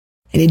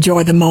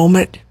enjoy the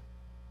moment.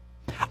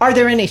 Are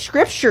there any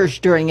scriptures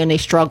during any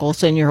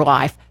struggles in your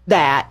life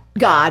that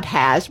God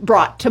has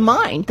brought to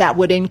mind that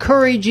would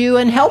encourage you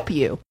and help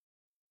you?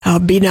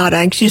 Be not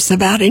anxious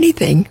about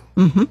anything,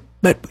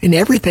 but in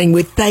everything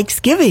with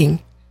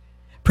thanksgiving,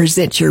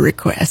 present your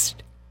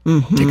request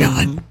to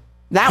God.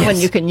 That one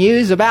you can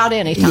use about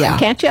any time,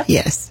 can't you?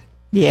 Yes.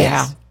 Yeah.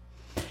 Yes.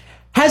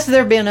 Has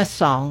there been a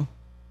song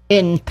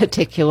in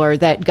particular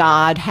that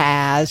God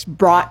has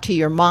brought to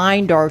your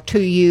mind or to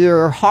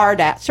your heart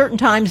at certain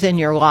times in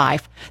your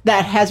life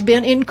that has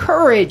been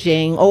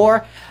encouraging,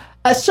 or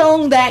a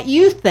song that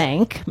you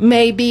think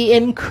may be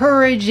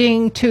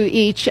encouraging to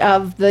each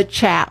of the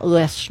chat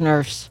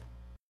listeners?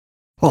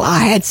 Well, I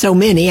had so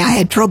many, I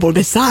had trouble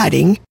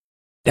deciding.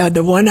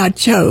 The one I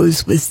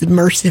chose was the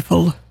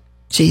Merciful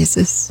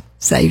Jesus,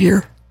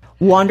 Savior.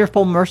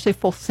 Wonderful,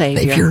 merciful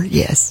Savior.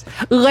 Yes.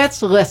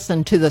 Let's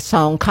listen to the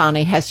song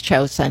Connie has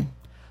chosen.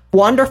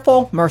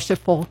 Wonderful,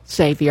 merciful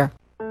Savior.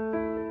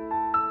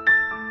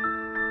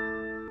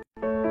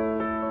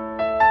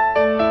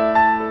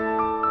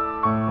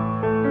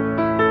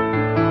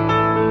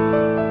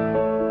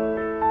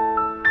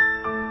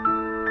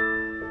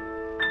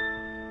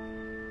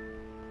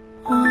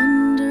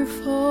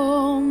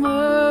 Wonderful,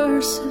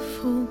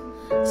 merciful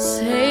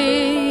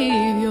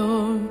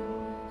Savior,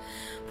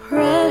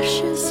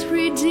 precious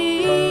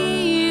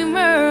Redeemer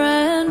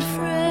and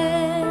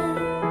friend,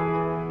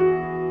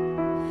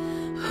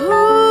 who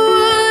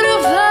would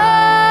have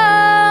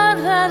thought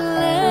that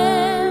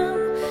Lamb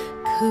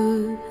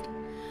could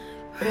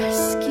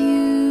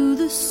rescue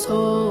the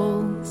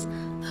souls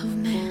of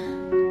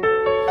man?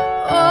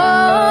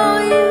 Oh,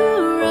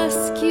 you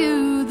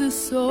rescue the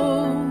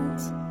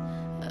souls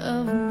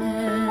of man.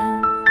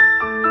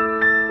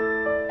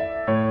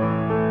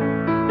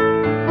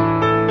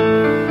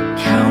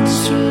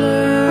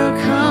 Counselor,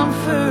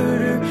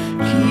 comforter,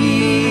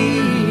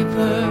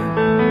 keeper,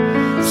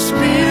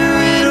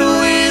 Spirit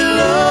we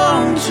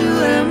long to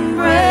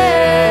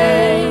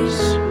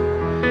embrace.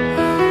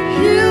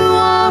 You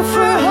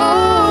offer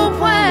hope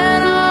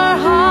when our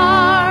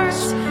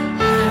hearts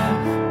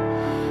have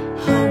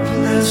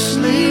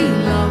hopelessly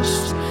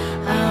lost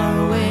our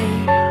way.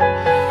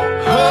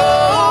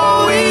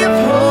 Oh, we've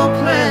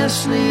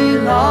hopelessly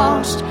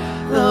lost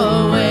the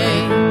way.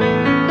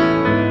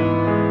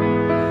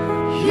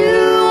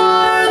 You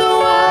are the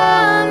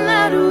one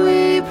that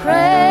we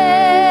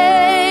praise.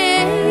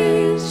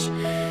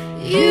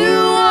 You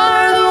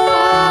are the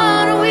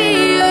one we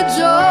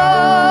adore.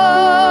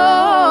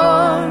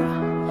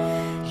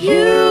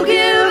 You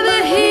give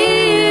the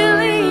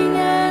healing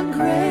and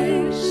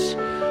grace.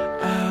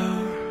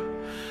 Our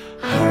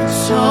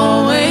hearts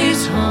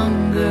always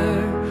hunger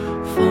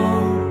for.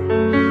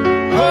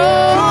 Oh,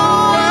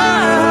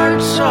 our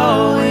hearts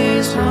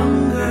always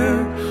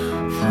hunger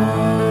for.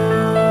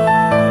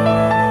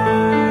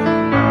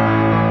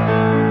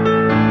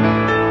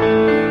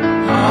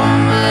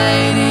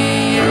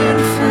 Almighty,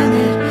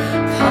 infinite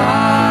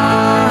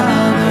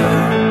Father,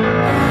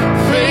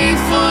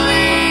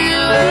 faithfully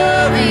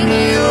loving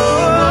you.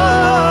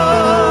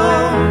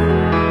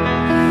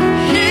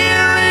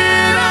 Here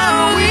in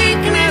our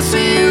weakness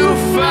you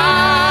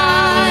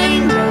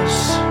find us,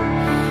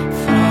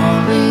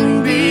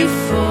 falling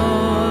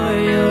before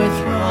your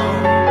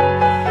throne.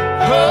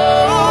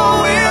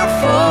 Oh, we're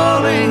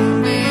falling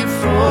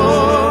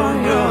before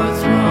your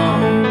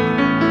throne.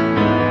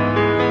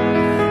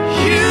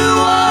 You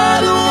are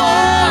the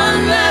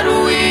one that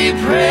we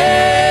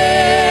praise.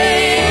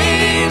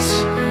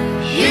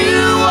 You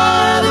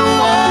are the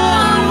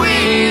one we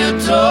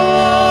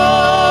adore.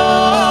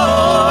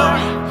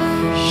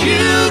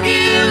 You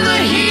give the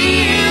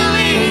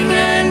healing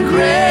and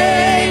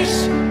grace.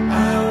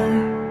 Our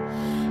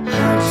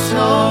hearts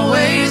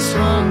always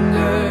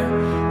hunger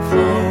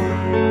for.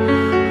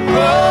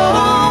 Oh,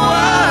 our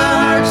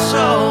hearts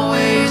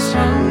always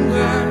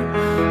hunger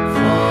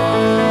for.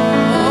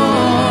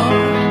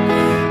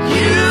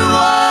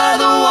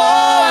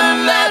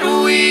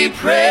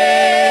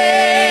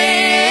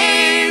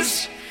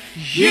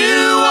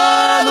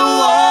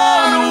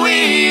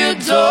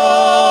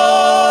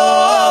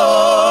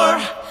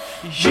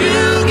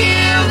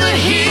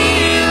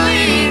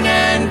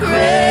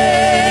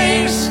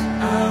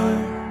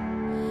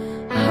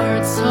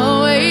 hearts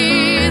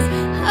always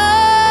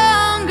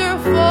hunger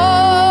for.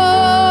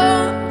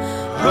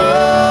 Oh,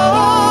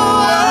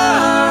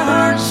 our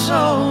hearts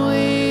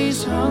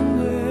always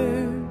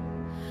hunger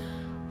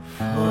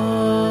for.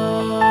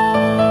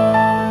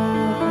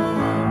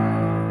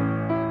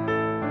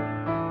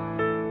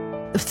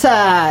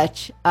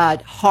 Such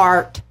a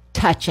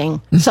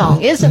heart-touching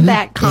song. Isn't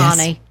that,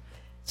 Connie? Yes.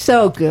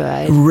 So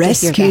good.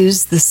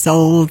 Rescues the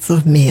souls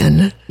of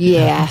men.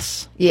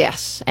 Yes,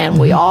 yes. And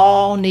we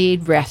all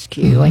need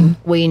rescuing.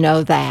 We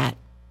know that.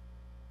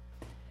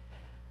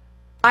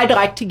 I'd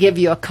like to give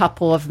you a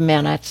couple of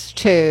minutes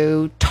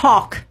to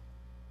talk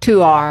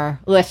to our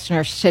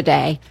listeners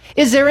today.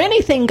 Is there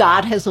anything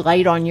God has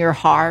laid on your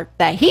heart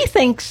that He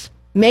thinks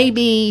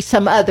maybe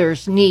some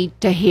others need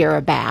to hear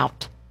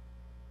about?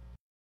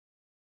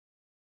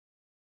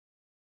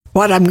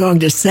 What I'm going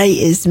to say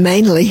is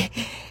mainly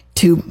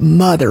to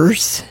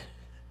mothers.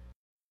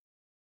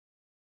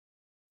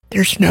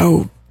 There's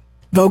no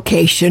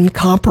vocation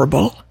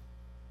comparable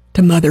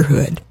to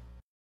motherhood.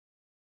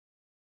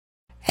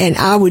 And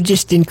I would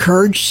just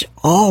encourage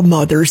all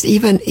mothers,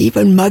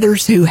 even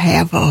mothers who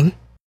have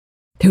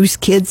whose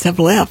kids have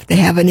left, they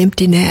have an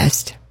empty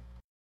nest,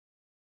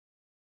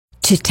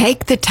 to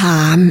take the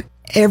time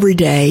every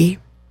day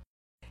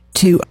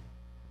to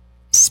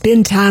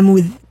spend time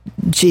with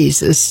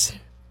Jesus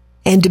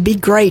and to be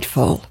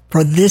grateful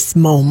for this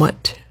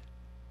moment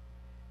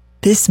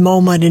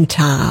in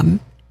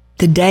time.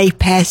 The day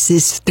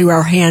passes through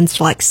our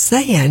hands like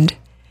sand.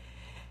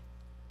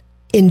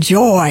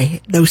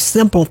 Enjoy those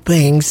simple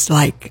things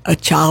like a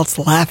child's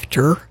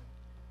laughter,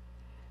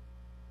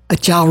 a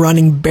child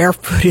running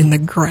barefoot in the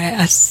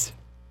grass,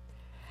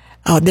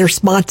 their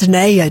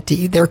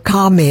spontaneity, their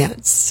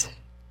comments.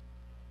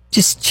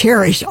 Just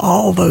cherish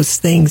all those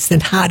things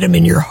and hide them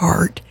in your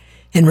heart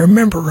and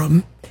remember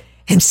them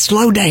and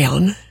slow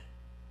down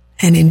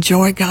and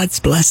enjoy God's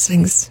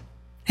blessings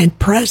and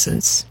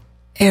presence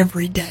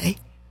every day.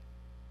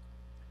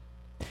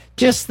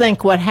 Just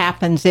think what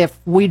happens if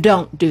we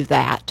don't do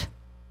that.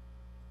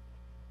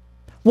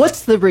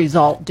 What's the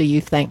result, do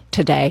you think,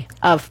 today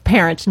of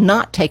parents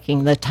not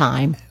taking the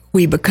time?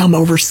 We become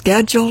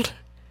overscheduled.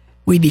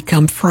 We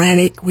become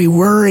frantic. We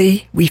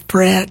worry. We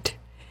fret.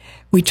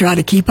 We try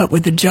to keep up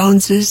with the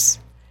Joneses.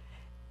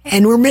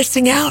 And we're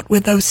missing out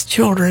with those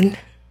children.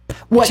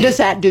 What does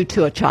that do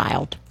to a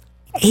child?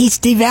 He's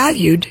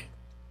devalued.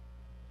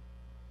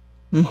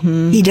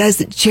 He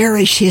doesn't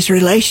cherish his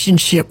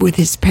relationship with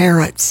his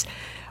parents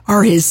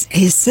or his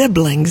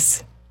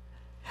siblings.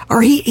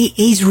 Or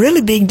he's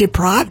really being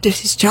deprived of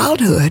his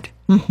childhood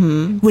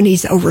when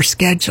he's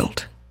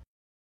overscheduled.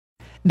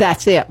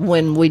 That's it.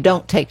 When we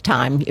don't take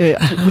time,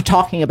 we're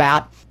talking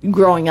about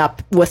growing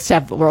up with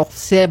several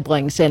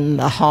siblings in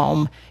the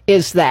home,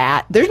 is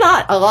that there's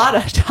not a lot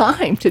of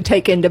time to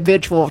take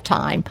individual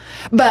time,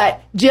 but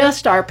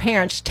just our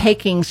parents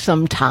taking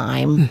some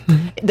time.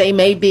 They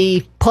may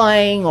be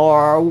playing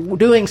or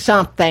doing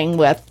something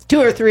with 2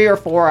 or 3 or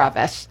 4 of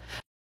us.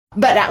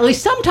 But at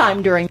least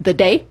sometime during the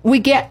day, we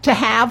get to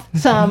have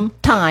some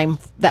time,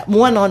 that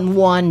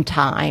one-on-one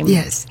time.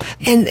 Yes.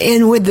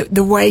 And with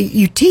the way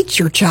you teach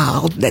your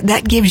child,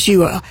 that gives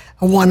you a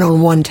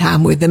one-on-one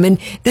time with them. And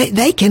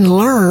they can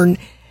learn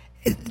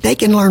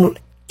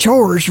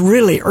chores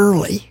really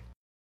early.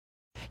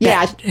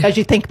 Yeah, as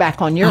you think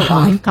back on your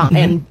life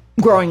and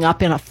growing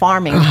up in a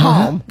farming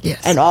home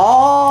and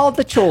all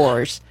the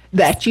chores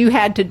that you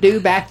had to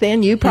do back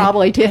then, you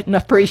probably didn't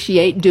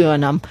appreciate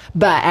doing them.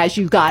 But as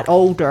you got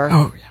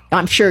older,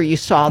 I'm sure you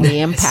saw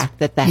the impact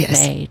that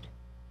made.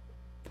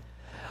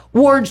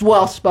 Words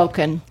well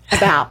spoken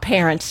about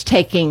parents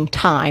taking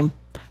time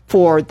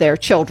for their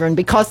children,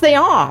 because they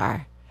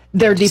are.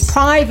 They're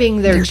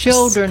depriving their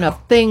children of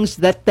things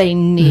that they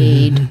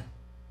need,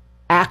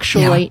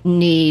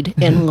 need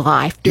in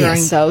life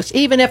during those,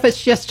 even if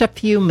it's just a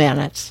few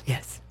minutes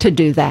to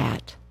do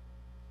that.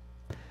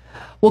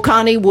 Well,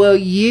 Connie, will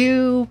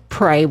you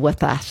pray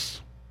with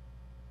us?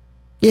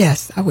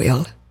 Yes, I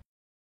will.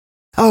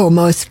 Oh,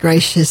 most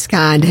gracious,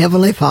 kind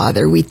Heavenly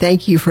Father, we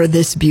thank you for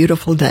this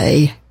beautiful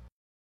day.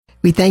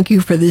 We thank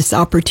you for this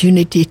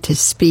opportunity to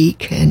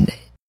speak and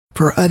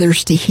for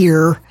others to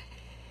hear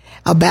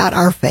about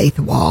our faith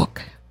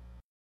walk.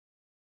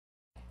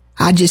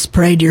 I just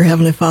pray, dear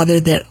Heavenly Father,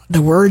 that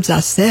the words I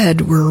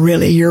said were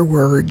really your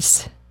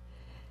words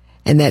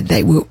and that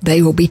they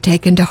will be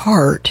taken to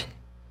heart,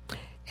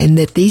 and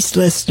that these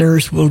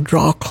listeners will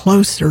draw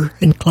closer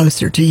and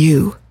closer to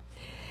you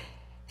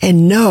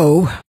and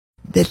know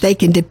that they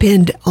can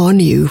depend on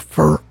you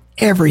for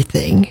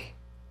everything,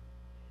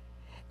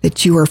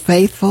 that you are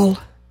faithful,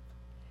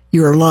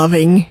 you are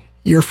loving,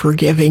 you're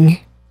forgiving,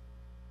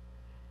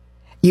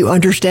 you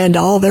understand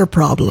all their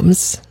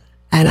problems,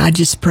 and I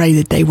just pray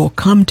that they will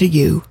come to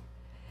you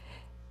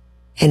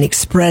and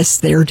express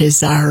their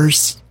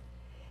desires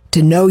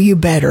to know you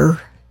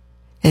better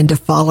and to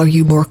follow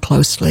you more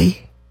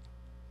closely.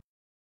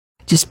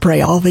 Just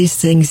pray all these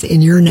things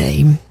in your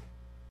name.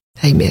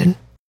 Amen.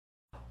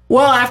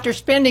 Well, after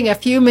spending a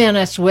few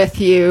minutes with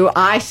you,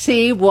 I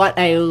see what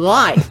a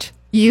light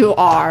You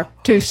are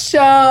to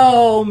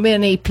so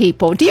many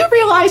people. Do you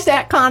realize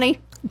that, Connie?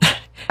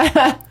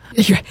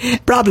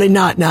 Probably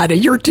not, Nita.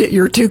 You're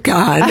too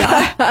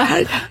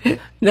kind.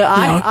 No,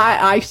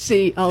 I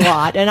see a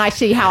lot, and I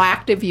see how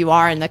active you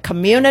are in the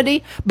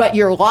community, but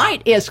your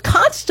light is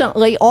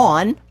constantly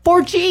on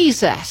for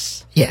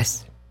Jesus.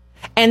 Yes.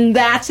 And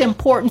that's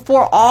important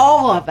for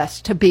all of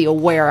us to be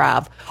aware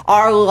of.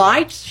 Our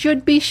lights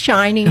should be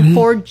shining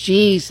for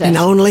Jesus. And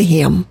only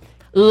Him.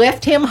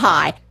 Lift Him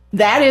high.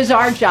 That is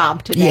our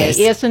job today,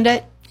 isn't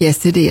it?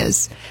 Yes, it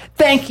is.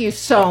 Thank you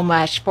so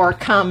much for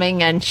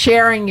coming and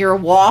sharing your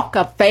walk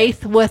of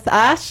faith with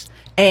us.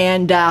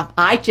 And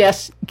I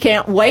just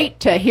can't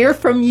wait to hear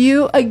from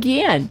you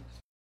again.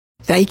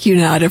 Thank you,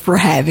 Nita, for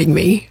having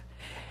me.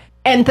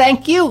 And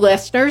thank you,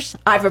 listeners.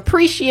 I've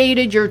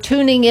appreciated your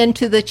tuning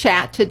into the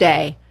chat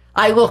today.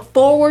 I look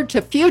forward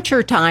to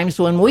future times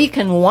when we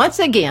can once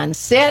again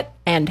sit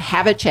and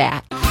have a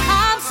chat.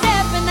 I'm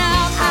stepping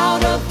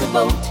out of the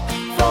boat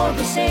for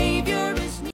the Savior.